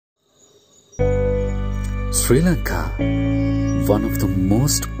Sri Lanka, one of the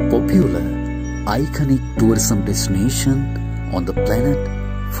most popular, iconic tourism destinations on the planet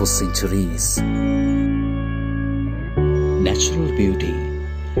for centuries. Natural beauty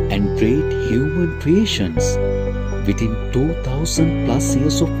and great human creations within 2000 plus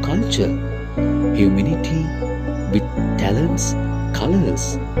years of culture, humanity with talents,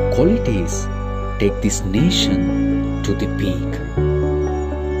 colors, qualities take this nation to the peak.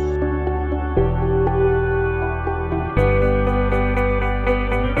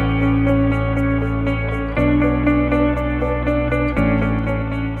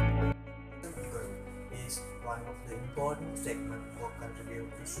 Is one of the important segments for contribute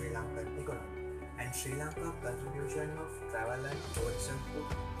to Sri Lankan economy, and Sri Lanka contribution of travel and tourism to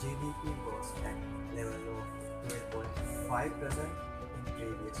GDP was at level of 12.5% in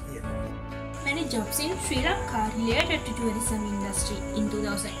previous year. Many jobs in Sri Lanka related to tourism industry. In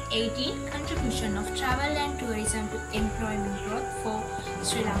 2018, contribution of travel and tourism to employment growth for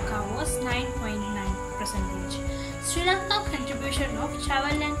Sri Lanka was 9.9%. Sri Lanka contribution of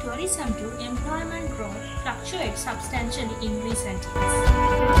travel and tourism to employment growth fluctuates substantially in recent years.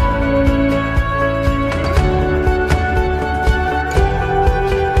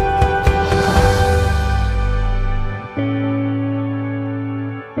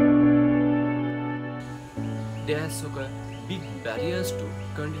 There's big barriers to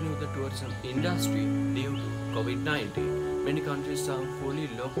continue the tourism industry due to COVID-19. Many countries are fully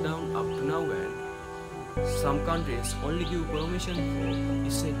locked down up to now, and some countries only give permission for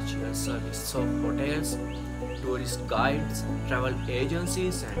essential service. So hotels, tourist guides, travel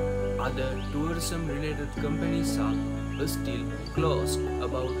agencies and other tourism related companies are still closed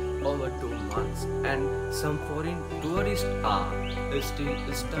about over 2 months, and some foreign tourists are still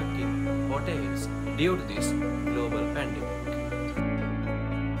stuck in hotels due to this global pandemic.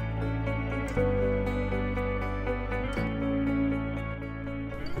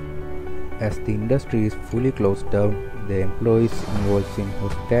 As the industry is fully closed down, the employees involved in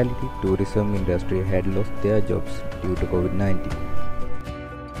hospitality tourism industry had lost their jobs due to COVID-19.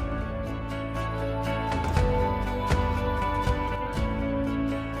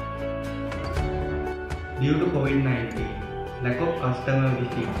 Due to COVID-19, lack of customer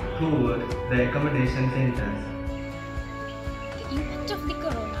visit towards the accommodation centers. The impact of the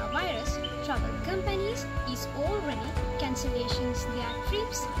coronavirus, travel companies is already cancellations their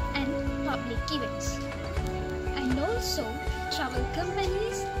trips and public events. And also, travel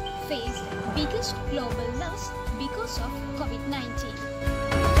companies face biggest global loss because of COVID-19.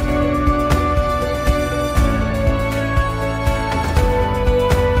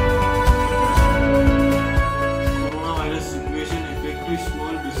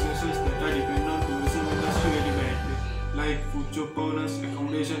 Small businesses that are dependent on tourism industry very badly, like food shop owners,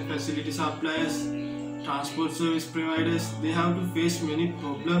 accommodation facility suppliers, transport service providers. They have to face many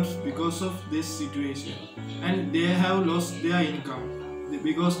problems because of this situation, and they have lost their income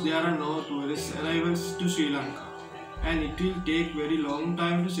because there are no tourist arrivals to Sri Lanka, and it will take very long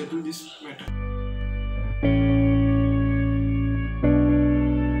time to settle this matter.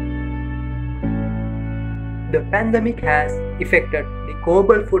 The pandemic has affected the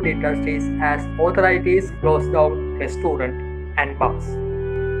global food industries as authorities closed down restaurants and bars.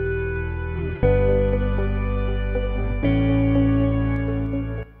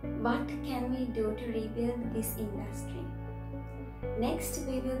 What can we do to rebuild this industry? Next,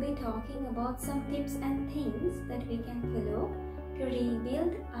 we will be talking about some tips and things that we can follow to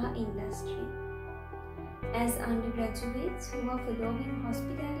rebuild our industry. As undergraduates who are following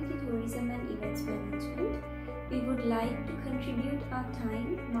hospitality, tourism and events management, we would like to contribute our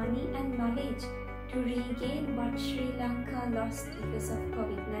time, money and knowledge to regain what Sri Lanka lost because of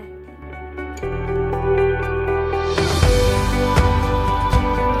COVID-19.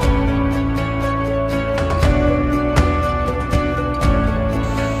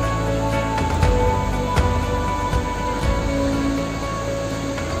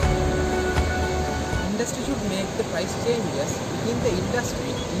 Industry should make the price changes within the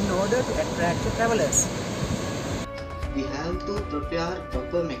industry in order to attract the travelers. We have to prepare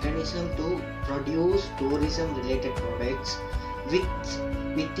proper mechanism to produce tourism related products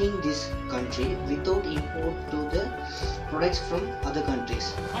within this country without import to the products from other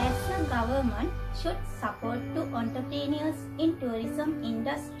countries. As a government should support to entrepreneurs in tourism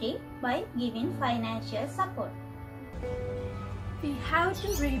industry by giving financial support. We have to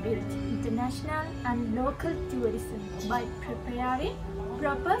rebuild international and local tourism by preparing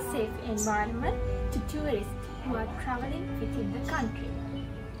proper safe environment to tourists who are traveling within the country.